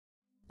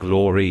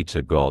Glory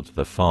to God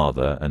the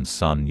Father and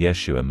Son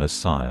Yeshua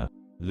Messiah.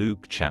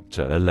 Luke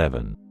chapter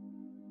 11.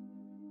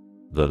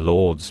 The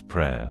Lord's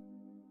Prayer.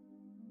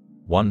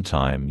 One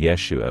time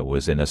Yeshua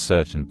was in a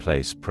certain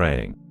place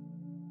praying.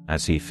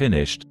 As he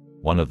finished,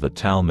 one of the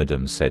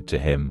Talmidim said to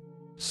him,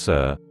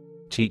 "Sir,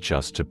 teach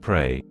us to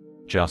pray,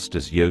 just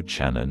as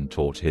Yochanan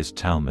taught his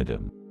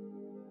Talmidim."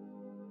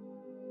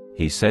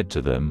 He said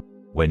to them,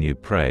 "When you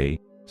pray,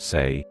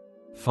 say,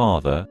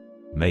 'Father,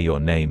 may your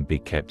name be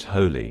kept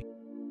holy.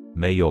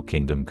 May your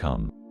kingdom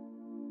come.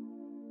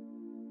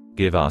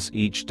 Give us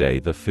each day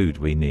the food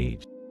we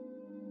need.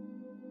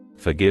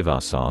 Forgive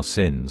us our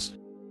sins,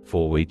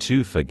 for we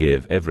too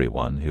forgive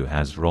everyone who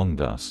has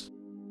wronged us.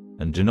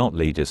 And do not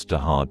lead us to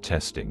hard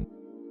testing.'"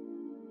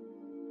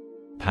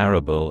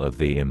 Parable of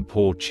the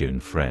importune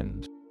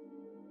friend.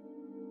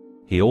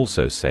 He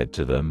also said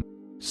to them,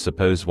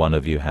 "Suppose one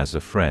of you has a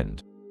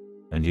friend,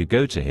 and you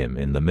go to him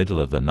in the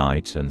middle of the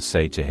night and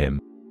say to him,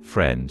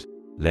 'Friend,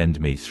 lend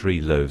me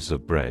 3 loaves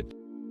of bread.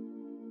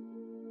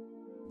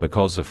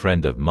 Because a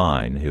friend of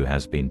mine who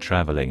has been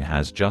traveling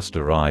has just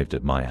arrived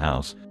at my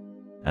house,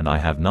 and I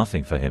have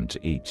nothing for him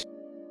to eat.'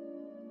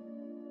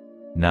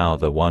 Now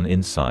the one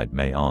inside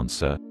may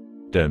answer,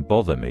 'Don't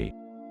bother me.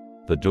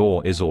 The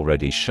door is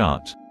already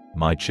shut,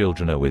 my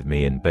children are with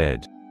me in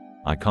bed.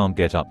 I can't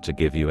get up to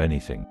give you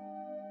anything.'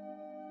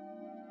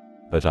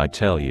 But I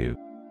tell you,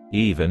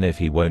 even if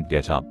he won't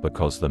get up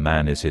because the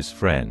man is his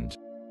friend,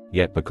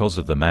 yet because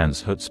of the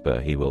man's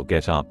chutzpah he will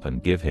get up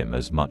and give him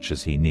as much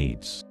as he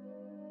needs.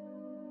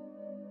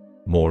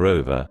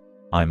 Moreover,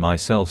 I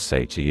myself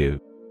say to you,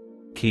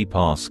 keep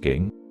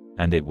asking,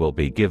 and it will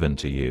be given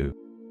to you.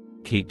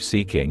 Keep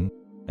seeking,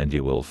 and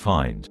you will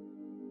find.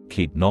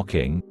 Keep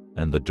knocking,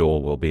 and the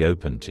door will be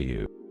opened to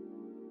you.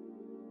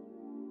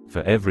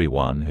 For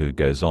everyone who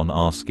goes on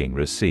asking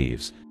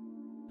receives,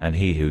 and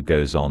he who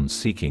goes on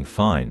seeking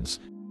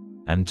finds,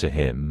 and to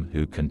him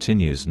who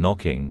continues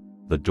knocking,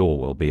 the door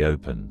will be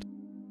opened."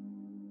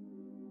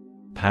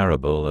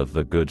 Parable of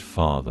the Good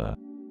Father.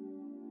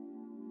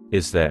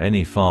 Is there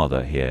any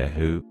father here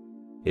who,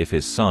 if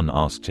his son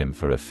asked him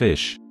for a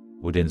fish,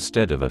 would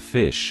instead of a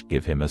fish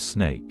give him a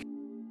snake?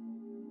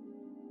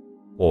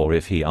 Or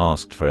if he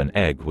asked for an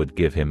egg would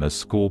give him a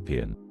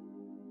scorpion?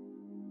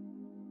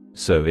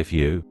 So if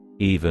you,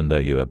 even though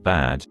you are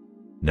bad,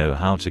 know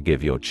how to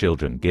give your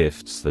children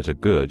gifts that are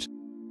good,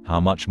 how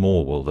much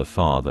more will the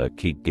Father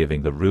keep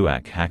giving the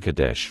Ruach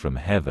HaKodesh from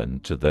heaven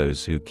to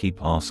those who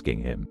keep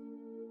asking him?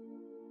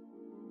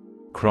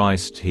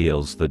 Christ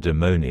heals the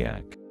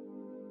demoniac.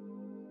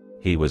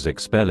 He was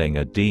expelling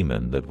a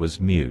demon that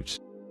was mute.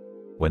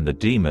 When the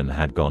demon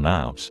had gone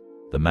out,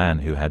 the man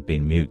who had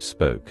been mute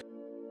spoke,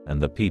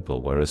 and the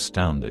people were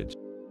astounded.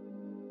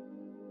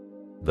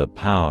 The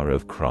power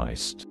of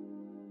Christ.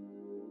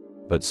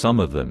 But some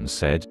of them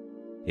said,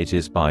 "It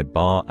is by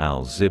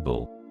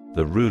Baal-zebul,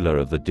 the ruler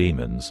of the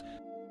demons,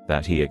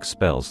 that he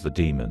expels the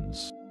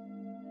demons."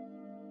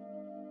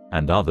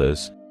 And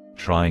others,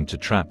 trying to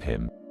trap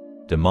him,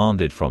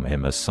 demanded from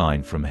him a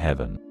sign from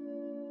heaven.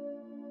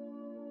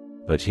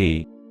 But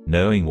he,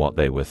 knowing what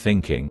they were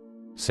thinking,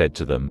 said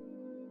to them,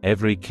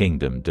 "Every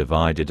kingdom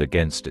divided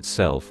against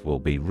itself will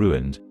be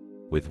ruined,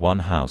 with one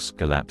house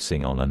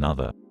collapsing on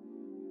another.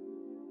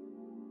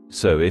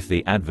 So if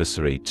the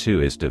adversary too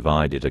is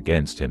divided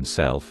against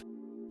himself,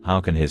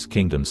 how can his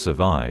kingdom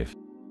survive?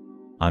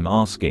 I'm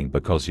asking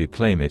because you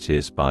claim it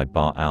is by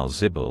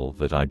Baal-zebul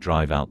that I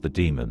drive out the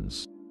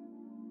demons.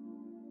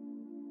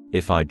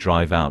 If I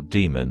drive out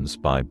demons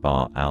by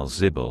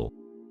Baal-zebul,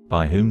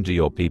 by whom do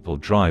your people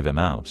drive them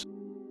out?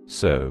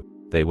 So,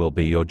 they will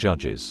be your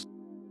judges.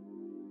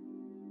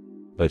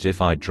 But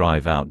if I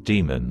drive out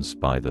demons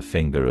by the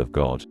finger of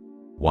God,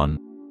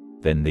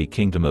 then the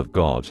kingdom of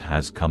God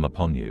has come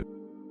upon you.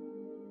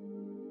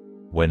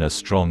 When a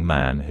strong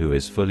man who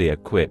is fully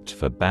equipped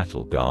for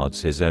battle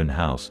guards his own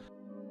house,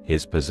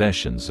 his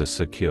possessions are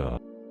secure.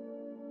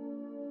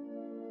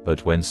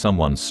 But when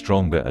someone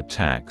stronger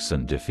attacks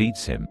and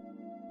defeats him,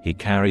 he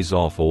carries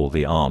off all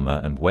the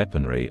armor and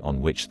weaponry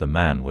on which the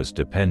man was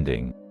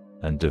depending,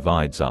 and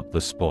divides up the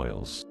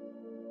spoils.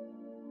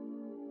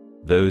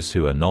 Those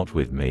who are not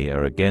with me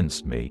are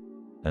against me,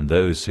 and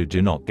those who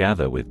do not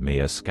gather with me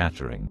are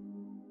scattering.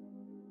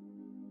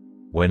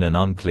 When an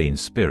unclean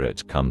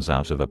spirit comes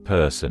out of a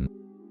person,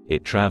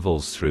 it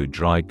travels through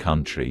dry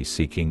country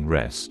seeking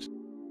rest.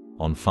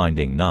 On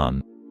finding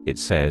none, it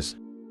says,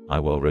 "I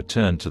will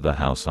return to the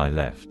house I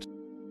left."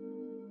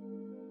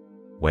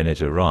 When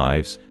it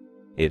arrives,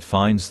 it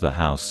finds the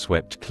house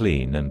swept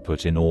clean and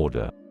put in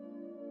order.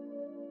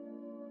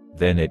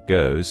 Then it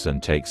goes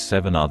and takes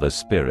 7 other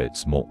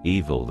spirits more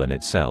evil than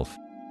itself,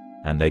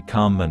 and they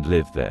come and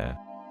live there,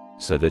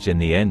 so that in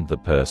the end the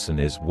person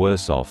is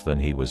worse off than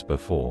he was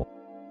before.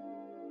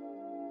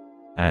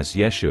 As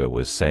Yeshua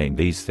was saying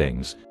these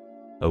things,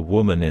 a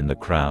woman in the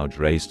crowd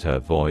raised her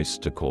voice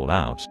to call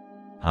out,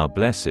 "How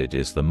blessed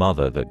is the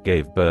mother that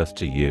gave birth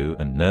to you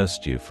and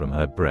nursed you from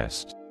her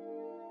breast."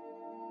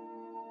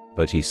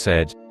 But he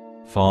said,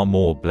 "Far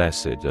more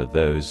blessed are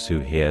those who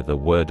hear the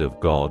word of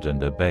God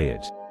and obey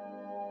it."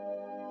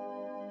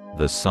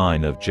 the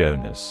sign of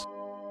Jonas.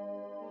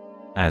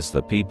 As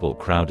the people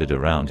crowded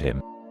around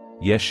him,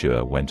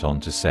 Yeshua went on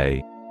to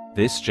say,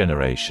 "This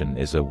generation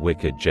is a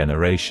wicked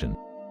generation.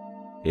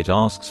 It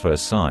asks for a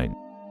sign,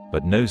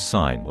 but no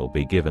sign will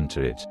be given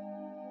to it,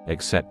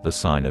 except the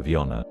sign of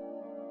Jonah.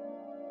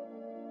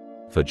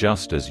 For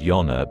just as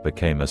Jonah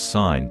became a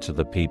sign to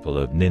the people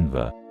of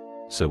Nineveh,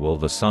 so will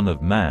the Son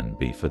of Man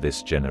be for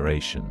this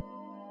generation.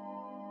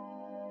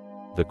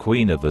 The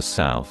Queen of the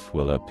South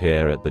will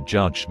appear at the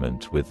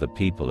judgment with the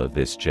people of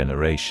this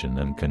generation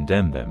and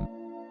condemn them,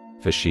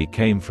 for she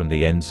came from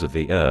the ends of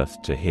the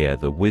earth to hear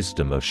the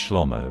wisdom of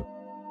Shlomo,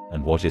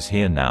 and what is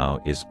here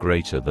now is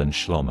greater than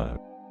Shlomo.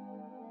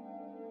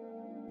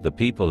 The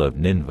people of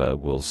Nineveh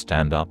will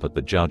stand up at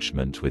the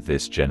judgment with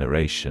this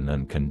generation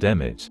and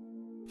condemn it,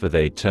 for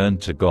they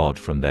turned to God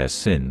from their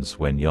sins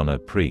when Jonah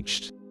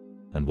preached,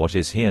 and what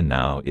is here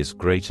now is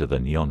greater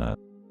than Jonah."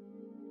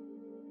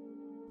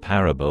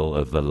 Parable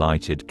of the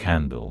lighted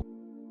candle.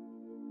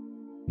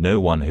 No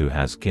one who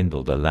has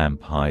kindled a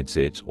lamp hides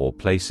it or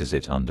places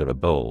it under a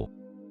bowl.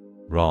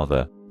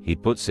 Rather, he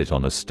puts it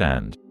on a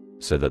stand,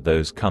 so that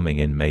those coming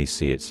in may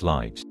see its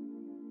light.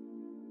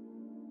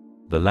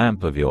 The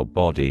lamp of your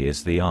body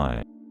is the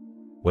eye.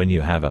 When you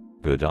have a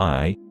good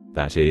eye,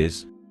 that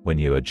is, when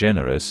you are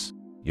generous,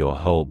 your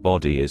whole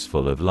body is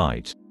full of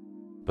light.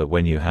 But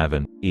when you have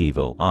an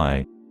evil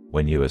eye,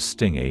 when you are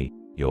stingy,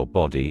 your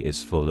body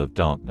is full of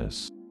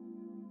darkness.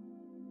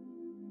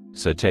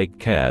 So take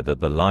care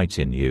that the light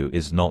in you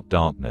is not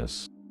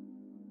darkness.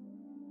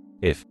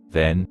 If,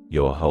 then,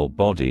 your whole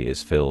body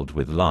is filled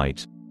with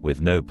light,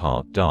 with no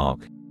part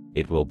dark,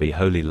 it will be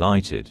wholly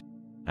lighted,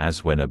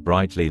 as when a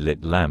brightly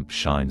lit lamp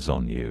shines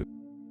on you.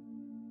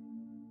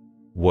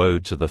 Woe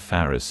to the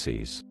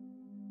Pharisees!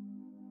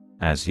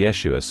 As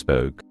Yeshua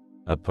spoke,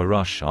 a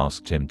Parush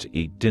asked him to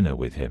eat dinner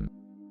with him.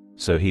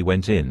 So he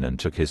went in and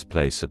took his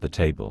place at the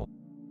table.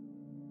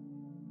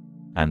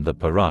 And the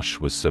Parush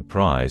was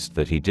surprised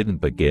that he didn't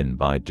begin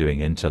by doing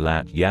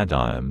Intalat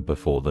Yadayim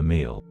before the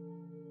meal.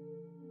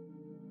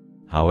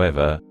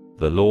 However,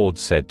 the Lord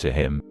said to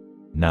him,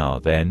 "Now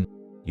then,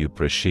 you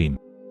Prashim,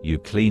 you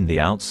clean the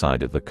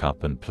outside of the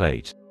cup and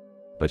plate,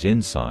 but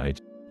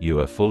inside, you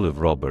are full of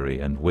robbery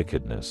and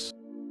wickedness.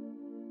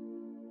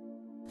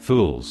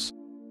 Fools!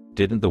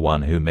 Didn't the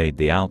one who made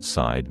the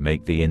outside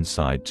make the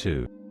inside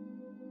too?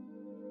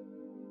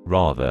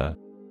 Rather,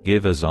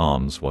 give as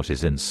alms what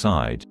is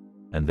inside,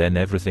 and then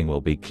everything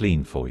will be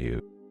clean for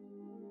you.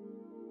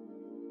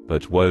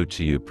 But woe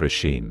to you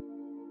Prashim!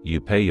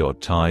 You pay your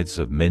tithes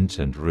of mint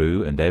and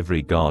rue and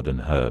every garden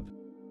herb,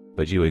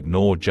 but you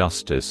ignore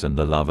justice and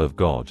the love of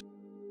God.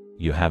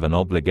 You have an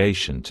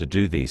obligation to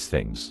do these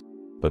things,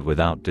 but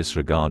without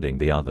disregarding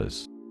the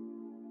others.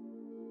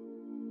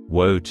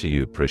 Woe to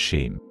you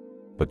Prashim!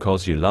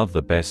 Because you love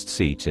the best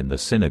seat in the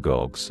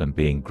synagogues and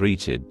being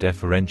greeted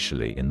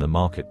deferentially in the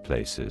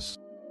marketplaces.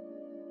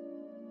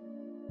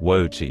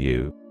 Woe to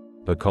you!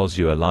 Because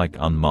you are like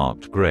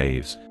unmarked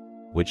graves,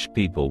 which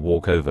people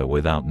walk over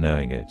without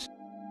knowing it.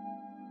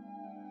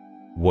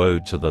 Woe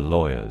to the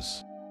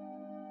lawyers!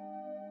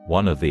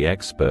 One of the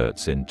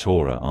experts in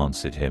Torah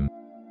answered him,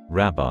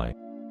 "Rabbi,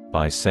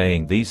 by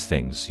saying these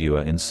things you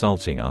are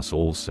insulting us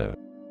also."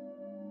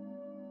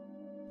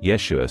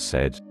 Yeshua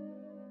said,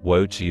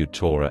 "Woe to you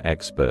Torah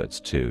experts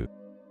too!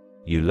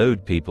 You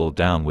load people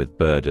down with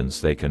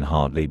burdens they can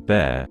hardly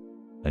bear,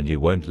 and you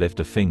won't lift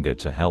a finger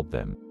to help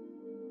them.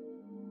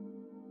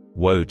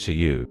 Woe to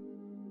you!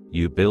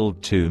 You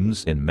build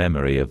tombs in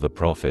memory of the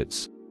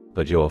prophets,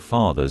 but your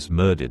fathers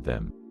murdered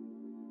them.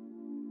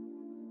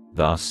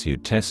 Thus you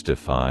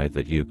testify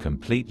that you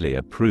completely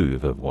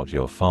approve of what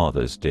your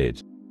fathers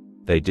did.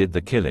 They did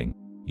the killing,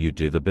 you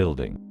do the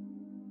building.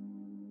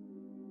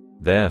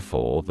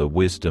 Therefore the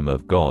wisdom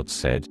of God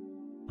said,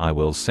 I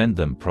will send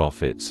them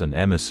prophets and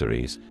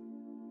emissaries.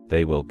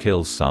 They will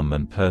kill some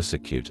and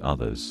persecute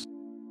others.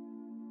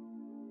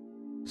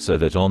 So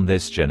that on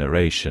this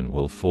generation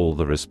will fall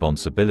the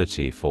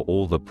responsibility for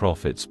all the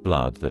prophets'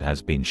 blood that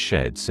has been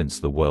shed since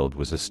the world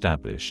was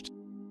established.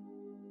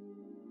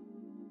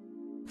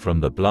 From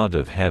the blood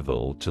of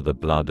Hevel to the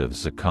blood of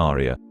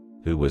Zechariah,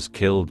 who was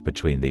killed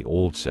between the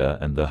altar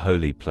and the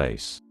holy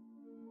place.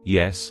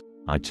 Yes,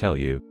 I tell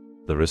you,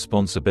 the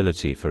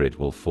responsibility for it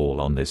will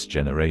fall on this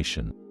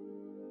generation.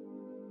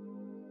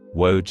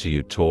 Woe to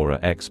you Torah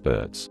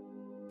experts!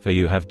 For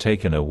you have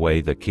taken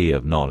away the key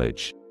of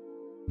knowledge.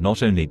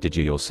 Not only did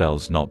you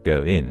yourselves not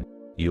go in,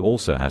 you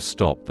also have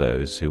stopped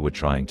those who were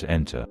trying to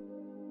enter.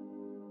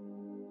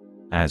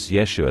 As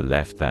Yeshua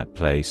left that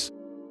place,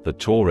 the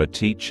Torah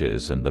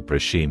teachers and the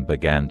Prashim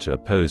began to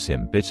oppose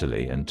him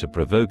bitterly and to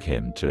provoke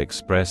him to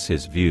express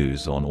his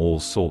views on all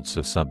sorts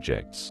of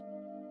subjects,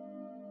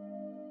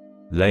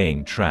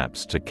 laying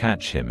traps to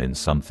catch him in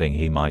something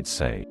he might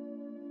say.